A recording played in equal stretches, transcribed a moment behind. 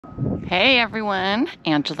Hey everyone,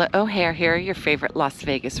 Angela O'Hare here, your favorite Las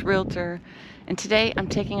Vegas realtor. And today I'm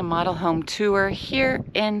taking a model home tour here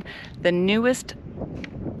in the newest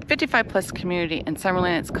 55 plus community in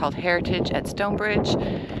Summerlin. It's called Heritage at Stonebridge.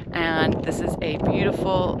 And this is a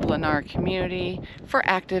beautiful Lennar community for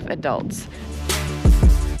active adults.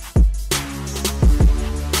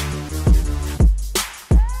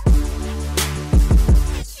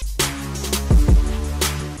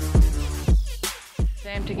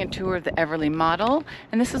 I'm taking a tour of the Everly model,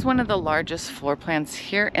 and this is one of the largest floor plans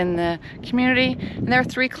here in the community. And there are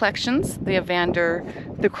three collections: the Evander,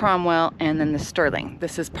 the Cromwell, and then the Sterling.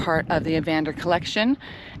 This is part of the Evander collection,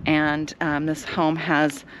 and this home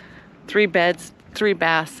has 3 beds, 3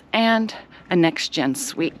 baths, and a next-gen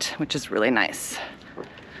suite, which is really nice.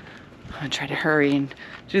 I'm gonna try to hurry and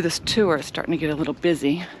do this tour. It's starting to get a little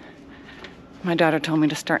busy. My daughter told me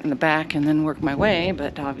to start in the back and then work my way,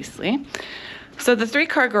 but obviously. So the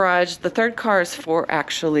 3-car garage, the 3rd car is for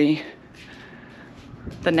actually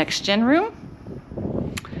the next gen room.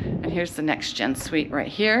 And here's the next gen suite right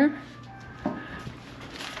here.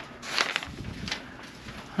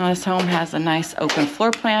 Now this home has a nice open floor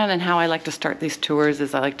plan, and how I like to start these tours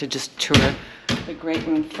is I like to just tour the great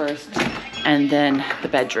room first and then the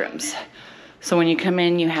bedrooms. So when you come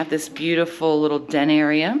in, you have this beautiful little den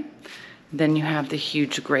area. Then you have the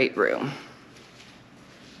huge great room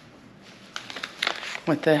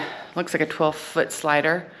with the, looks like a 12-foot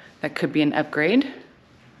slider. That could be an upgrade.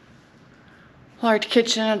 Large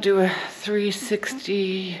kitchen, I'll do a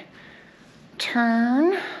 360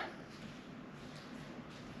 turn.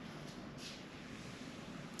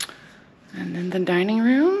 And then the dining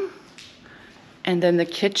room. And then the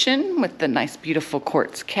kitchen with the nice, beautiful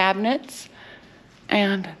quartz cabinets.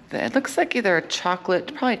 And it looks like either a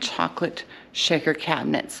chocolate, probably chocolate shaker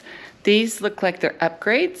cabinets. These look like they're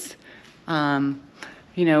upgrades.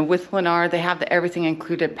 You know, with Lennar, they have the everything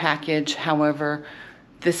included package. However,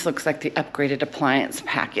 this looks like the upgraded appliance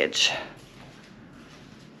package.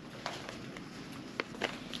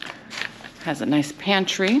 Has a nice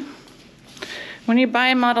pantry. When you buy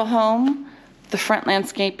a model home, the front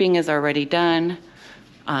landscaping is already done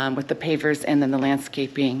with the pavers and then the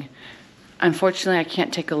landscaping. Unfortunately, I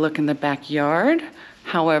can't take a look in the backyard.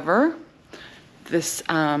 However, this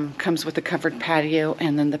comes with a covered patio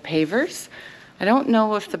and then the pavers. I don't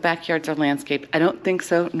know if the backyards are landscaped. I don't think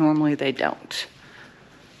so. Normally they don't.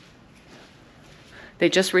 They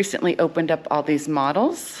just recently opened up all these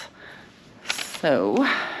models, so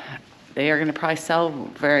they are going to probably sell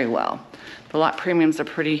very well. The lot premiums are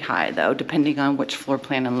pretty high though, depending on which floor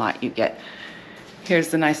plan and lot you get. Here's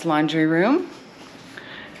the nice laundry room.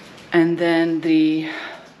 And then the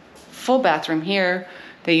full bathroom here,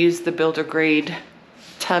 they use the builder grade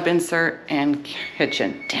tub insert and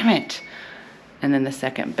kitchen. Damn it. And then the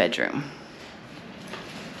 2nd bedroom.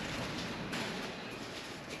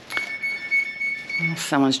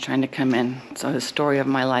 Someone's trying to come in. So the story of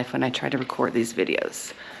my life when I try to record these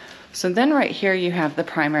videos. So then right here you have the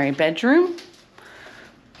primary bedroom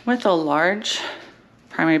with a large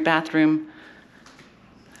primary bathroom,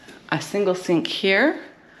 a single sink here,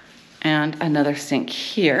 and another sink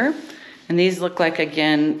here. And these look like,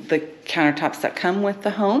 again, the countertops that come with the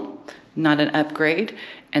home, not an upgrade.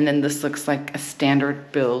 And then this looks like a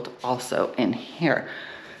standard build also in here.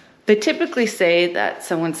 They typically say that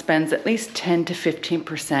someone spends at least 10 to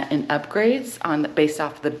 15% in upgrades based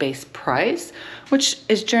off the base price, which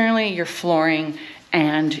is generally your flooring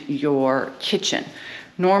and your kitchen.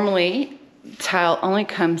 Normally, tile only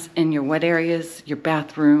comes in your wet areas, your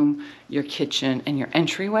bathroom, your kitchen, and your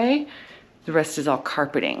entryway. The rest is all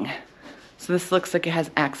carpeting. So this looks like it has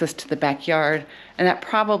access to the backyard, and that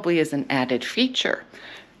probably is an added feature.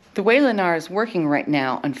 The way Lennar is working right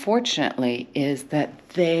now, unfortunately, is that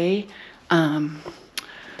they don't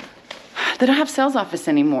have sales office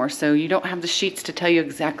anymore, so you don't have the sheets to tell you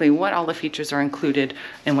exactly what all the features are included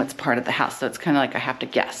and what's part of the house. So it's kind of like I have to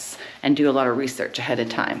guess and do a lot of research ahead of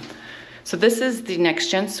time. So this is the next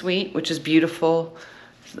gen suite, which is beautiful.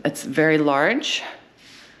 It's very large.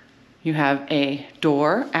 You have a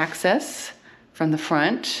door access from the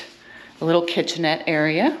front, a little kitchenette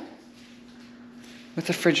area with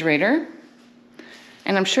a refrigerator.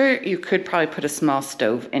 And I'm sure you could probably put a small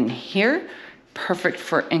stove in here. Perfect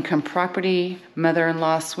for income property,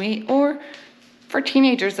 mother-in-law suite, or for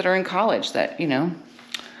teenagers that are in college that, you know,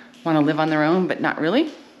 want to live on their own, but not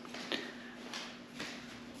really.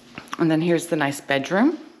 And then here's the nice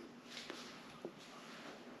bedroom.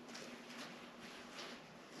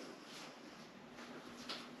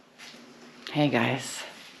 Hey guys,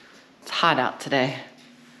 it's hot out today.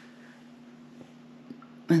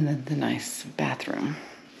 And then the nice bathroom.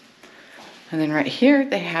 And then right here,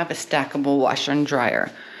 they have a stackable washer and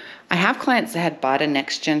dryer. I have clients that had bought a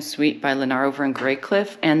next-gen suite by Lennar over in Grey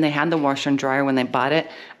Cliff, and they had the washer and dryer when they bought it.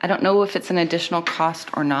 I don't know if it's an additional cost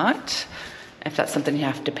or not, if that's something you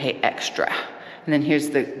have to pay extra. And then here's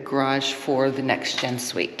the garage for the next-gen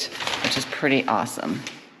suite, which is pretty awesome.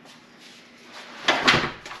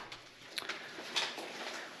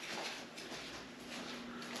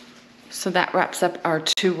 So that wraps up our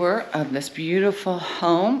tour of this beautiful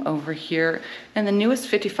home over here in the newest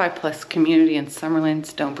 55 plus community in Summerlin,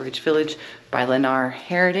 Stonebridge Village by Lennar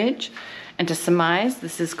Heritage. And to surmise,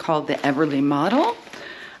 this is called the Everly model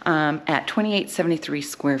at 2873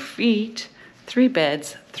 square feet, 3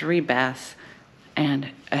 beds, 3 baths,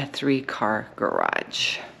 and a 3-car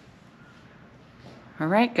garage. All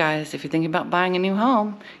right, guys, if you're thinking about buying a new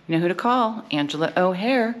home, you know who to call. Angela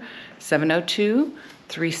O'Hare,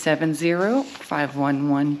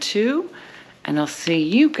 702-370-5112. And I'll see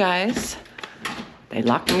you guys, they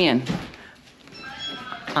locked me in,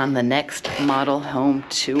 on the next model home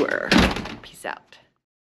tour.